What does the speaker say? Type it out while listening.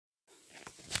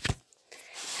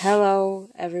Hello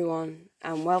everyone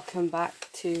and welcome back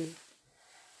to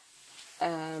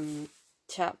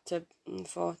chapter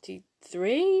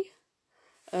 43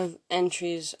 of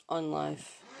Entries on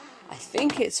Life. I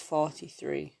think it's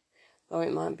 43, though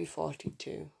it might be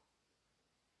 42.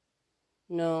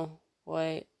 No,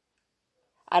 wait.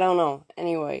 I don't know.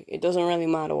 Anyway, it doesn't really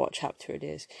matter what chapter it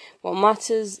is. What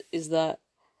matters is that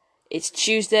it's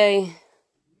Tuesday,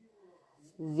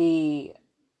 the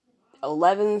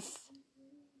 11th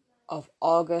of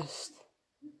August,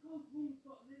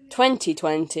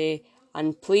 2020,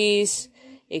 and please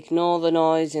ignore the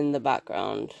noise in the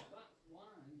background.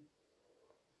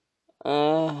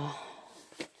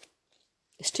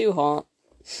 It's too hot.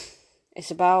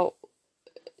 It's about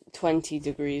 20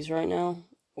 degrees right now,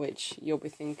 which you'll be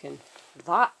thinking,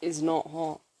 that is not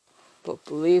hot. But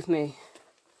believe me,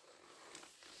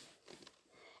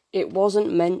 it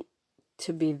wasn't meant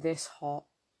to be this hot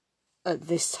at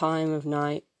this time of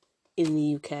night in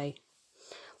the UK.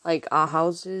 Like, our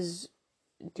houses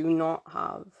do not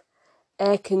have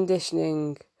air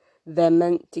conditioning. They're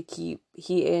meant to keep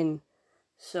heat in.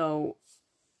 So,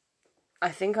 I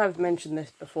think I've mentioned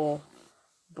this before,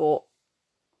 but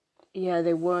yeah,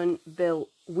 we weren't built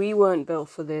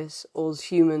for this. Us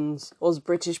humans, us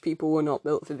British people were not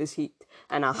built for this heat.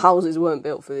 And our houses weren't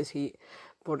built for this heat.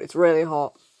 But it's really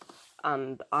hot.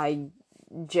 And I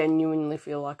genuinely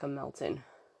feel like I'm melting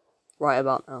right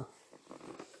about now.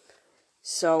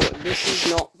 So this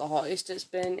is not the hottest it's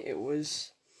been. It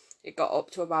got up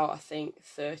to about, I think,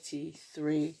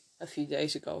 33 a few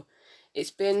days ago. It's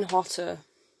been hotter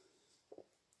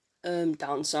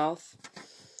down south.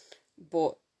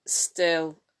 But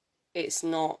still, it's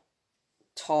not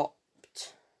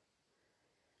topped.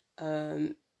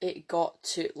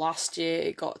 Last year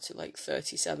it got to like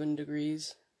 37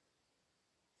 degrees.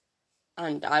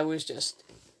 And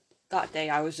that day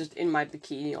I was just in my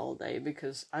bikini all day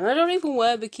and I don't even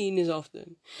wear bikinis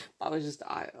often. But I was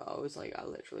like, I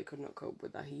literally could not cope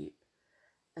with that heat.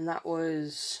 And that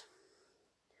was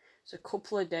a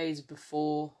couple of days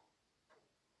before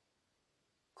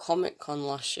Comic-Con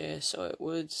last year, so it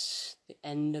was the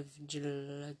end of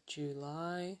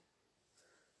July.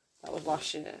 That was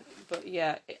last year. But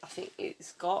yeah, I think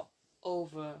it's got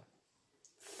over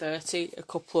 30, a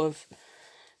couple of,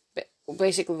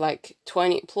 basically like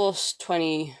 20 plus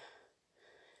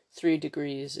 23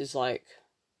 degrees is like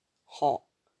hot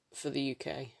for the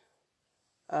UK.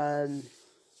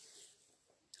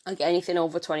 Like anything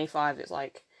over 25 is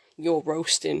like you're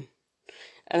roasting.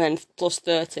 And then plus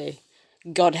 30,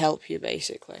 God help you,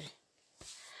 basically.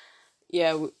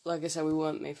 Yeah, like I said, we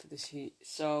weren't made for this heat.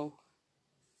 So,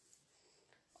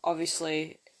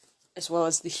 obviously, as well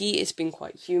as the heat, it's been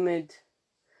quite humid.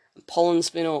 Pollen's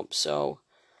been up, so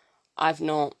I've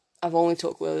only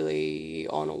took Lily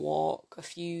on a walk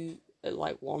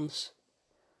once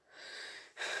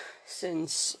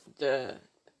since the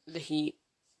heat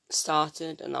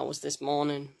started, and that was this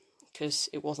morning, because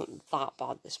it wasn't that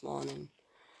bad this morning.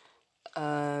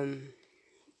 So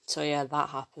yeah, that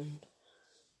happened.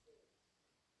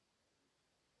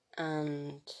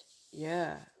 And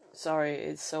yeah, sorry,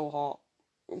 it's so hot.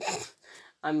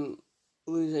 I'm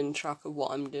losing track of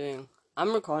what I'm doing.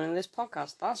 I'm recording this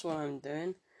podcast, that's what I'm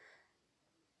doing.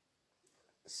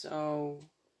 So,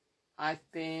 I've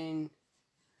been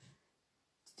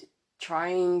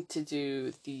trying to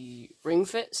do the Ring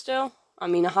Fit still. I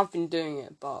mean, I have been doing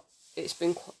it, but it's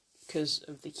been because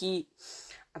of the heat.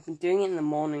 I've been doing it in the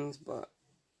mornings, but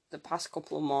the past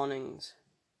couple of mornings,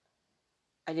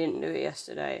 I didn't do it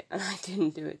yesterday, and I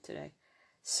didn't do it today.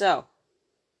 So,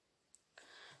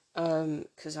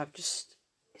 because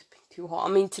it's been too hot.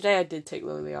 I mean, today I did take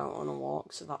Lily out on a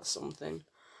walk, so that's something.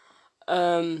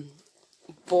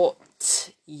 But,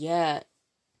 yeah,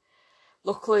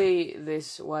 luckily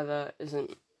this weather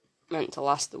isn't meant to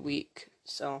last a week,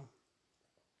 so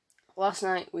last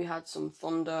night we had some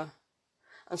thunder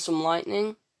and some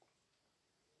lightning,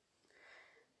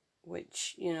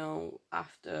 which,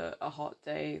 after a hot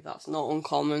day, that's not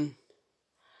uncommon.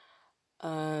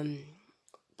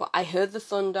 But I heard the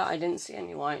thunder, I didn't see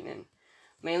any lightning,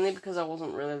 mainly because I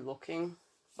wasn't really looking,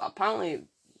 but apparently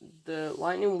the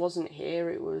lightning wasn't here,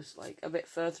 it was like a bit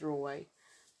further away,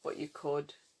 but you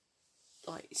could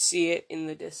like see it in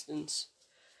the distance.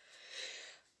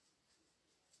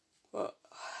 But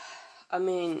I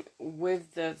mean,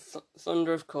 with the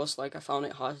thunder, of course, like, I found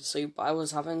it hard to sleep, but I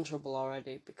was having trouble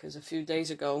already, because a few days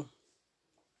ago,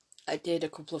 I did a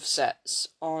couple of sets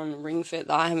on Ring Fit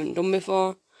that I haven't done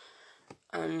before,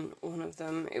 and one of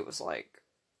them, it was like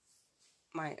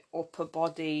my upper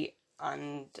body,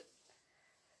 and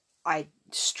I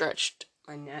stretched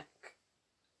my neck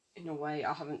in a way.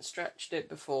 I haven't stretched it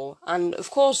before. And of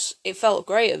course, it felt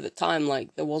great at the time,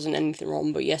 like there wasn't anything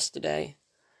wrong. But yesterday,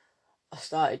 I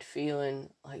started feeling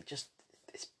like just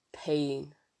this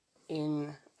pain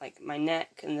in like my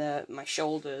neck and my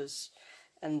shoulders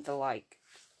and the like,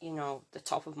 the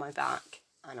top of my back.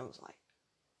 And I was like,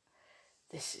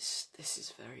 this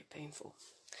is very painful.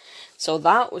 So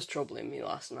that was troubling me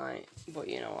last night. But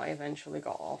I eventually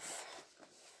got off.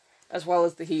 As well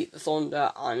as the heat, the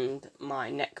thunder, and my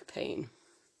neck pain.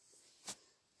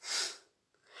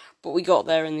 But we got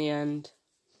there in the end.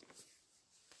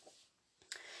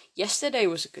 Yesterday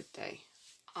was a good day.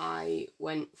 I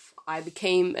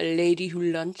became a lady who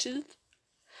lunches.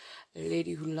 A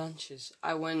lady who lunches.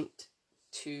 I went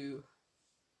to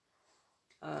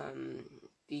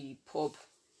the pub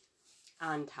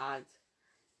and had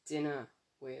dinner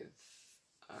with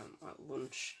at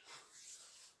lunch.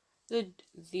 The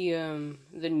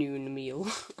noon meal.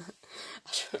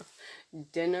 I don't know,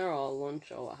 dinner or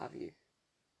lunch or what have you.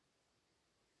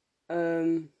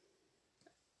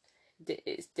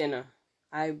 It's dinner.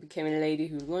 I became a lady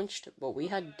who lunched, but we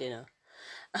had dinner.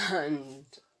 And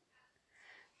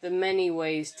the many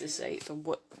ways to say the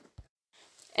what.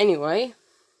 Anyway,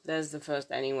 there's the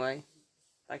first anyway.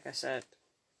 Like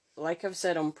I've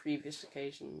said on previous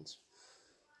occasions,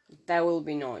 there will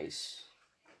be noise.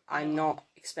 I'm not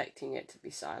expecting it to be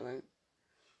silent.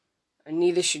 And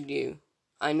neither should you.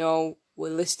 I know we're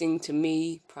listening to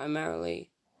me primarily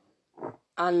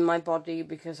and my body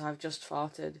because I've just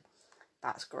farted.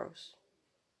 That's gross.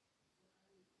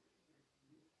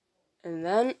 And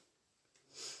then,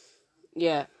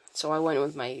 yeah, so I went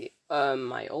with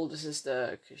my older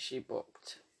sister because she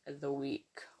booked the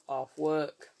week off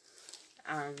work,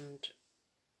 and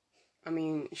I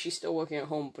mean she's still working at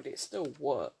home, but it's still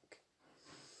work.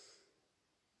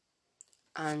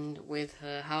 And with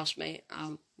her housemate,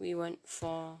 we went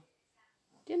for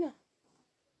dinner.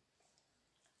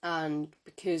 And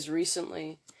because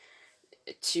recently,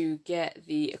 to get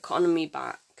the economy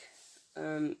back,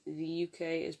 the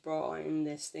UK has brought in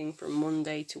this thing from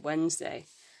Monday to Wednesday,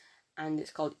 and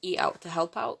it's called Eat Out to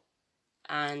Help Out,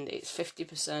 and it's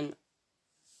 50%,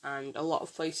 and a lot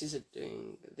of places are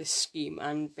doing this scheme,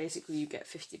 and basically you get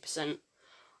 50%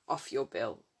 off your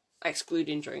bill,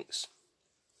 excluding drinks.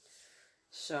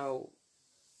 So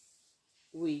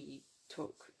we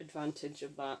took advantage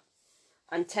of that.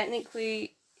 And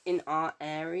technically, in our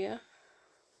area,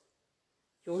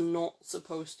 you're not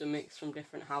supposed to mix from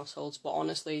different households, but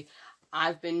honestly,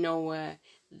 I've been nowhere,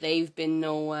 they've been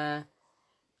nowhere.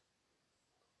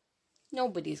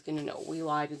 Nobody's gonna know. We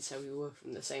lied and said we were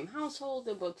from the same household,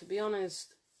 but to be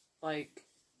honest, like,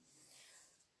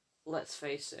 let's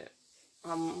face it,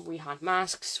 we had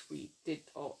masks, we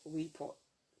put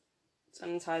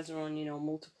sanitizer on,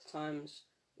 multiple times.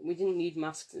 We didn't need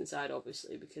masks inside,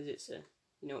 obviously, because it's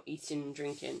eating and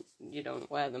drinking, you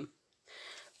don't wear them.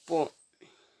 But,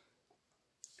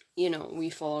 we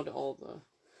followed all the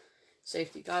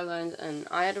safety guidelines, and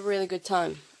I had a really good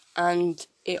time. And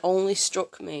it only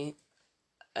struck me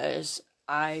as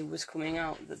I was coming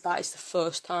out that is the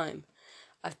first time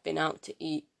I've been out to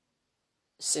eat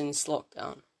since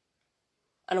lockdown.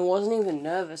 And I wasn't even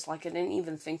nervous, like I didn't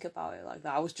even think about it like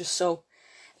that. I was just so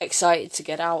excited to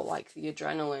get out, like the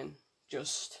adrenaline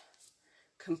just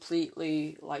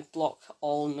completely like blocked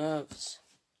all nerves.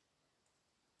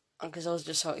 Because I was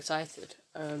just so excited.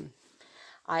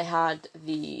 I had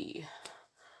the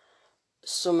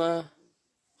summer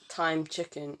time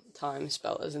chicken, time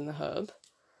spelled as in the herb.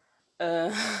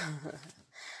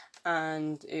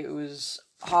 And it was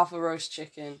half a roast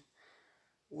chicken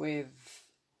with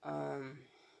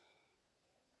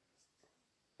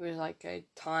it was like a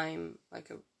thyme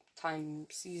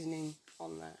seasoning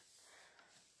on there.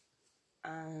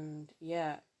 And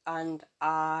yeah, and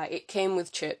it came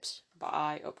with chips, but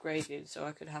I upgraded so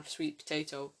I could have sweet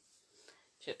potato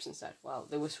chips instead. Well,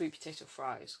 they were sweet potato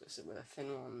fries because they were the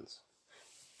thin ones.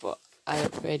 But I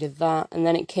upgraded that, and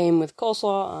then it came with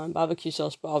coleslaw and barbecue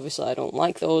sauce, but obviously I don't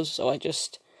like those, so I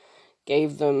just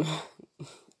gave them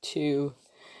to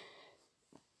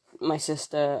my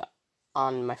sister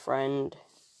and my friend.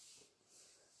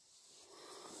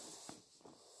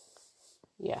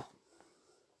 Yeah.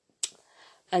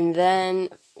 And then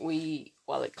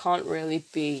it can't really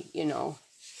be, you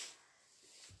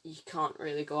can't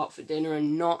really go out for dinner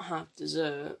and not have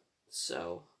dessert,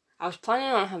 so I was planning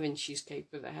on having cheesecake,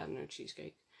 but they had no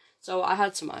cheesecake. So I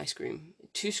had some ice cream,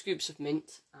 2 scoops of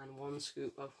mint and 1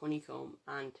 scoop of honeycomb,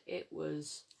 and it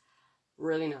was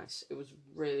really nice. It was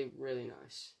really, really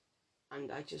nice.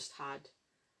 And I just had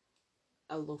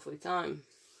a lovely time.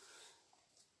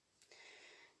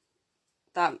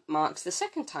 that marks the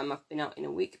second time I've been out in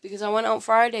a week because I went out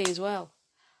Friday as well.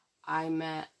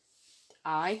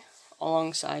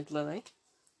 Alongside Lily.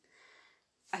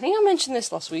 I think I mentioned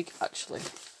this last week, actually.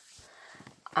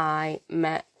 I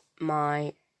met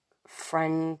my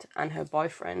friend and her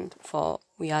boyfriend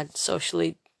we had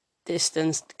socially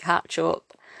distanced catch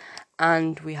up,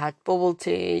 and we had bubble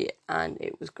tea, and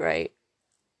it was great,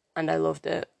 and I loved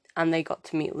it. And they got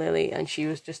to meet Lily, and she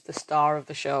was just the star of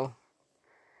the show.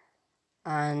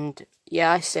 And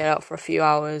yeah, I stayed out for a few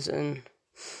hours and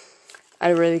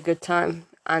had a really good time.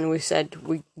 And we said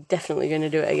we're definitely going to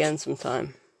do it again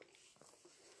sometime.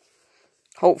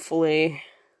 Hopefully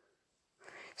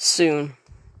soon.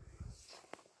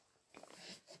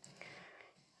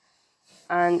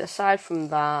 And aside from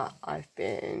that, I've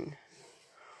been,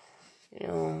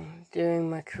 doing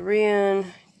my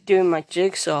Korean, doing my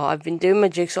jigsaw. I've been doing my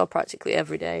jigsaw practically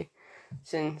every day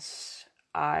since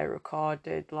I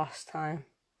recorded last time.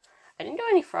 I didn't do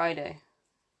any Friday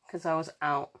because I was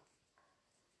out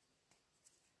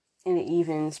in the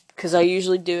evenings because I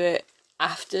usually do it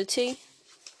after tea.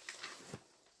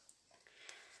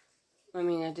 I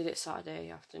mean, I did it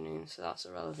Saturday afternoon, so that's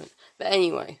irrelevant. But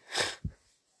anyway.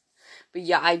 But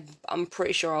yeah, I'm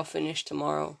pretty sure I'll finish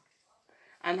tomorrow.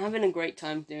 I'm having a great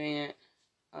time doing it.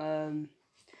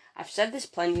 I've said this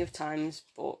plenty of times,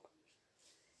 but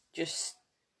just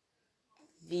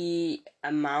the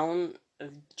amount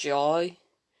of joy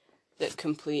that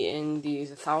completing these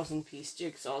 1,000-piece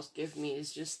jigsaws give me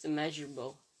is just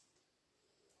immeasurable.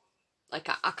 Like,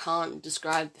 I can't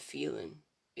describe the feeling.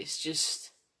 It's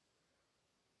just...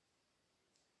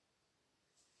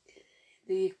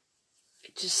 it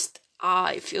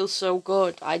feels so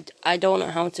good. I don't know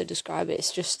how to describe it.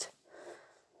 It's just...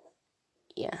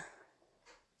 yeah.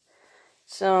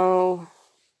 So...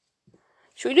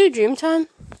 should we do dream time?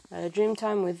 Dream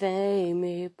time with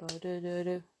Amy.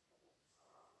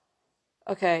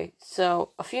 Okay,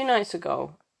 so a few nights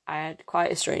ago, I had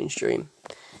quite a strange dream.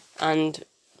 And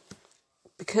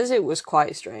because it was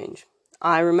quite strange,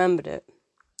 I remembered it.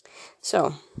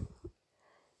 So,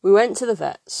 we went to the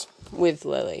vets with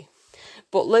Lily.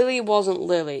 But Lily wasn't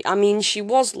Lily. I mean, she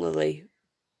was Lily,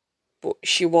 but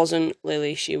she wasn't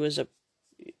Lily. She was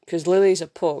because Lily's a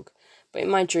pug. But in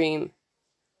my dream,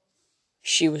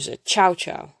 she was a chow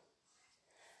chow.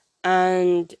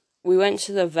 And we went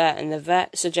to the vet, and the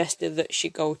vet suggested that she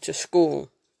go to school.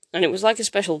 And it was like a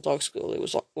special dog school.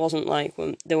 It wasn't like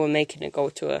when they were making her go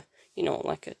to a,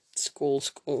 like a school.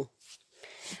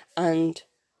 And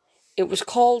it was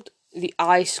called the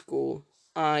I School.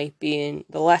 I being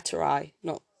the letter I,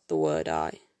 not the word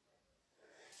I.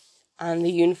 And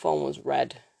the uniform was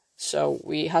red. So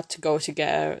we had to go to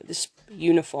get her this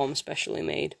uniform specially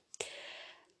made.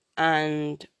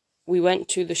 And we went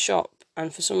to the shop,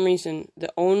 and for some reason,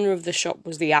 the owner of the shop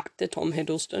was the actor Tom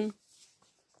Hiddleston.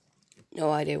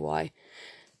 No idea why.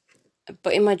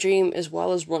 But in my dream, as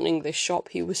well as running this shop,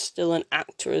 he was still an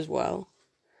actor as well.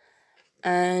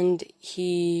 And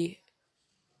he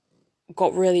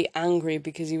got really angry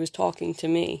because he was talking to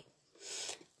me.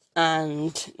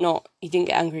 And he didn't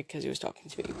get angry because he was talking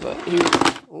to me,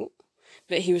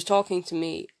 but he was talking to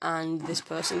me, and this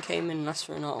person came in and asked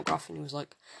for an autograph, and he was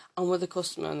like, "I'm with a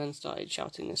customer," and then started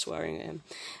shouting and swearing at him.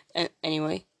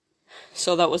 Anyway,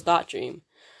 so that was that dream.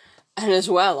 And as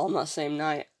well, on that same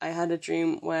night, I had a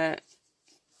dream where,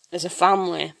 as a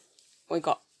family, we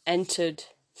got entered,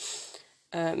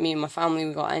 me and my family,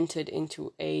 we got entered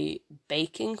into a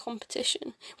baking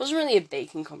competition. It wasn't really a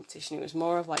baking competition, it was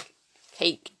more of like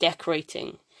cake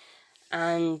decorating.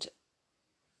 And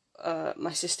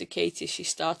my sister Katie, she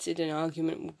started an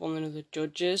argument with one of the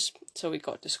judges, so we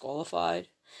got disqualified.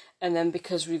 And then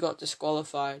because we got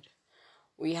disqualified,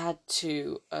 we had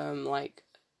to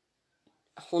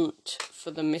hunt for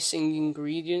the missing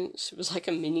ingredients. It was like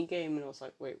a mini game, and I was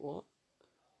like, wait, what?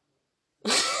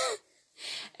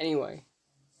 Anyway,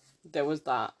 there was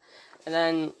that. And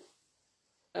then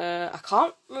I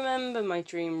can't remember my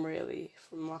dream really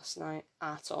from last night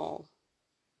at all.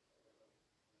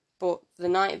 But the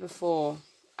night before,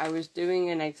 I was doing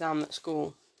an exam at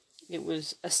school. It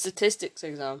was a statistics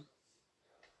exam.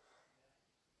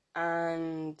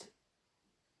 And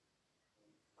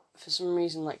for some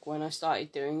reason, like, when I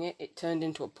started doing it, it turned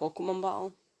into a Pokemon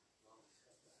battle.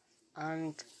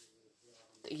 And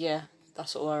yeah,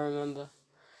 that's all I remember.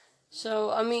 So,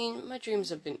 I mean, my dreams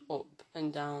have been up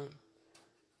and down.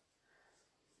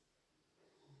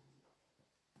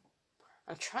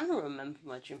 I'm trying to remember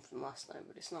my dream from last night,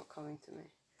 but it's not coming to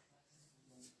me.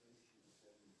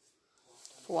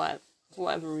 For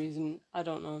whatever reason, I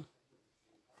don't know.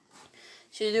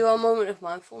 Should we do our moment of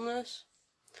mindfulness?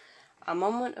 A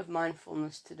moment of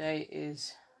mindfulness today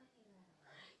is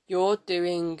you're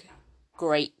doing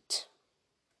great.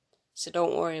 So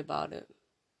don't worry about it.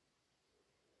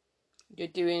 You're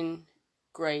doing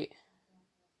great.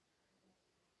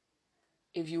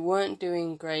 If you weren't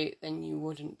doing great, then you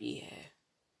wouldn't be here.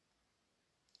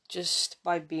 Just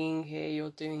by being here,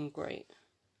 you're doing great.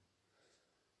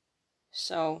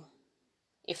 So,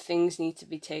 if things need to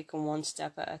be taken one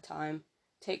step at a time,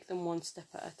 take them one step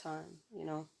at a time,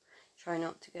 Try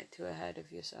not to get too ahead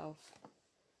of yourself.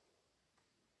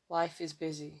 Life is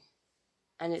busy,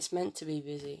 and it's meant to be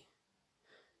busy.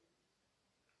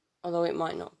 Although it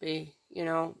might not be,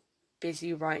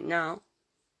 busy right now.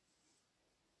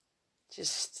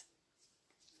 Just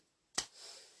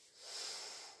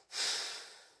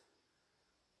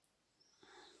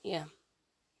yeah.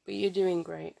 But you're doing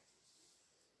great.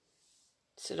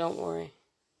 So don't worry.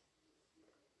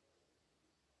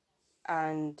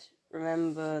 And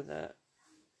remember that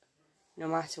no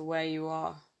matter where you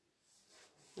are,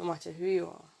 no matter who you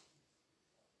are,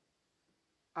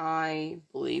 I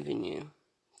believe in you.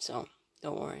 So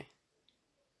don't worry.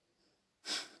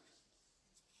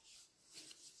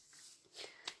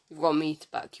 You've got me to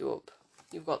back you up.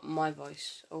 You've got my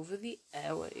voice over the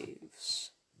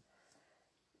airwaves.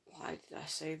 Why did I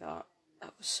say that?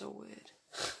 That was so weird.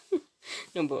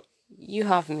 No, but you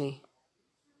have me.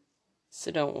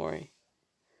 So don't worry.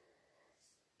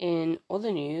 In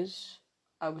other news,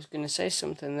 I was going to say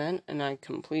something then, and I'd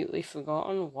completely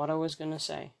forgotten what I was going to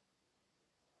say.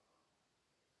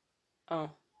 Oh.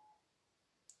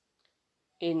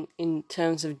 In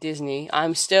terms of Disney,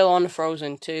 I'm still on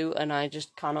Frozen 2, and I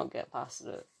just cannot get past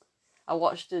it. I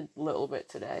watched a little bit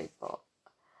today, but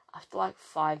after like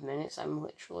 5 minutes, I'm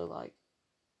literally like,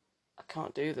 I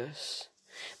can't do this.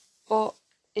 But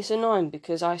it's annoying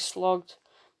because I slogged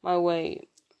my way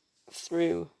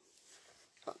through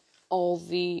all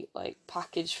the like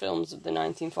package films of the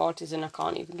 1940s, and I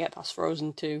can't even get past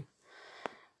Frozen 2.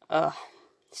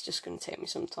 It's just gonna take me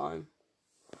some time.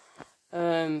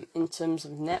 In terms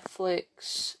of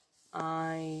Netflix, what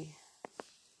am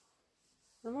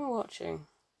I watching?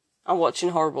 I'm watching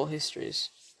Horrible Histories.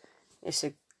 It's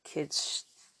a kids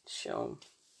show,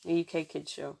 a UK kids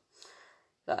show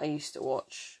that I used to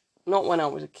watch. Not when I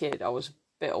was a kid, I was a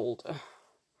bit older.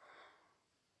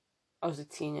 I was a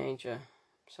teenager,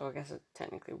 so I guess I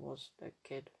technically was a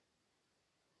kid.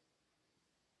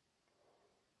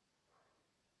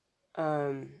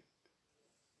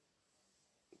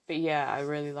 But yeah, I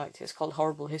really liked it. It's called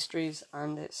Horrible Histories,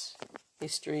 and it's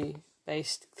history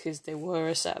based because they were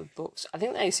a set of books. I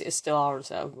think they still are a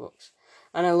set of books,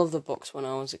 and I love the books when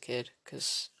I was a kid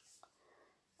because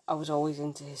I was always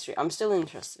into history. I'm still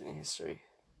interested in history,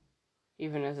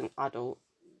 even as an adult.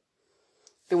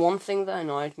 The one thing that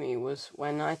annoyed me was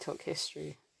when I took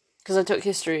history, because I took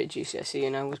history at GCSE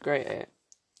and I was great at it.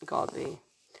 Got the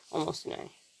almost an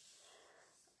A.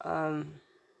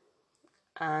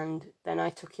 And then I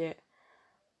took it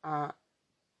at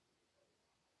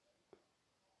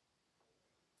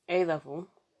A level.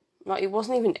 No, it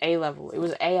wasn't even A level. It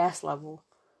was AS level,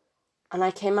 and I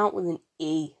came out with an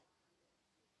E.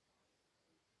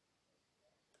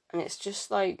 And it's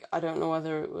just like, I don't know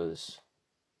whether it was...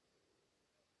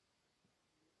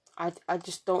 I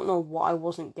just don't know what I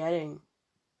wasn't getting.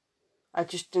 I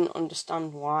just didn't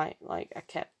understand why. Like, I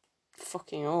kept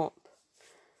fucking up.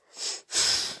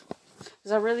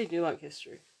 Because I really do like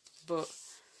history. But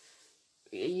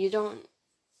you don't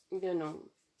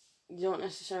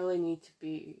necessarily need to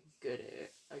be good at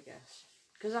it, I guess.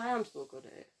 Because I am still good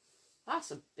at it. That's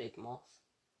a big moth.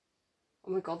 Oh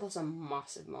my god, that's a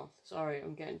massive moth. Sorry,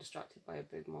 I'm getting distracted by a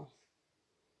big moth.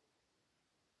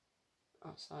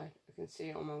 Outside. I can see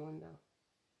it on my window.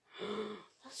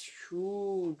 That's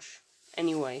huge.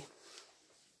 Anyway.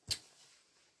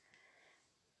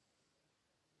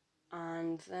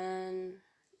 And then,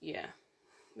 yeah.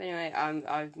 Anyway,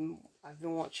 I've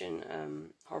been watching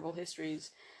Horrible Histories,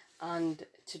 and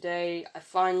today I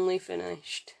finally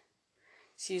finished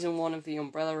season 1 of The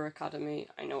Umbrella Academy.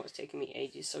 I know it's taken me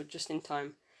ages, so just in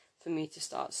time for me to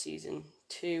start season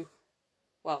 2.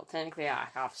 Well, technically I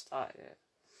have started it.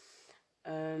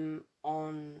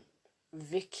 On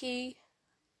Vicky,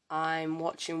 I'm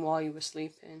watching While You Were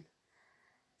Sleeping,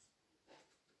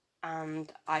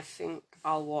 and I think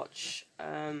I'll watch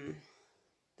the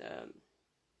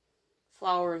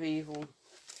Flower of Evil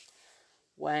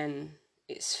when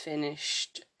it's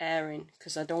finished airing,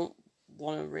 because I don't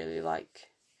want to really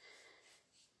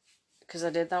because I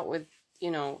did that with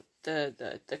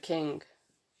the King,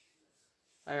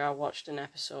 where I watched an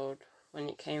episode when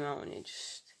it came out, and it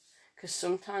just, Because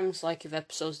sometimes, like, if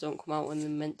episodes don't come out when they're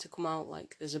meant to come out,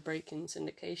 like, there's a break in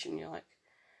syndication, you're like,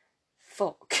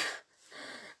 fuck.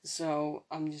 So,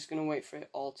 I'm just gonna wait for it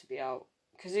all to be out.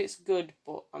 Because it's good,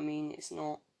 but, I mean, it's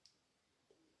not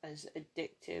as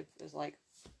addictive as, like,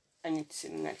 I need to see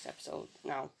the next episode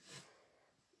now.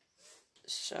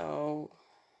 So,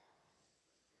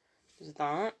 there's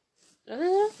that. There's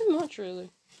nothing much,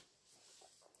 really.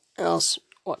 Else,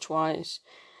 watch-wise.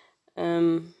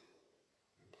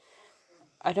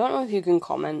 I don't know if you can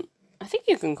comment. I think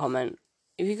you can comment.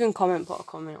 If you can comment, put a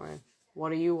comment on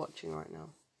what are you watching right now.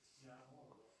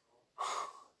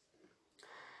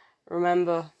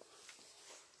 Remember,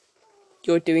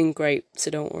 you're doing great, so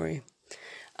don't worry.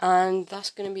 And that's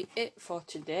going to be it for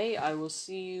today. I will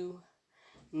see you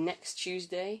next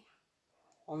Tuesday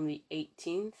on the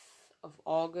 18th of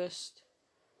August,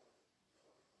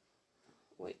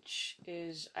 which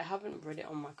is, I haven't read it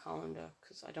on my calendar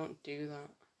because I don't do that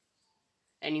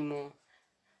anymore.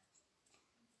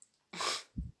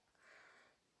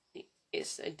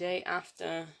 It's a day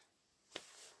after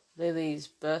Lily's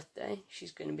birthday.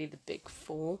 She's going to be the big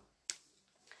 4.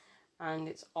 And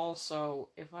it's also,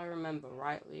 if I remember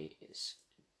rightly, it's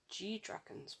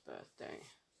G-Dragon's birthday.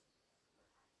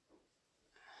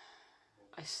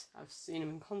 I've seen him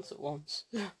in concert once.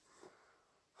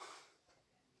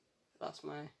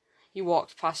 He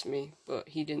walked past me, but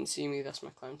he didn't see me. That's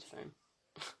my claim to fame.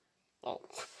 Oh.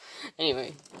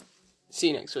 Anyway, see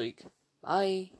you next week. Bye.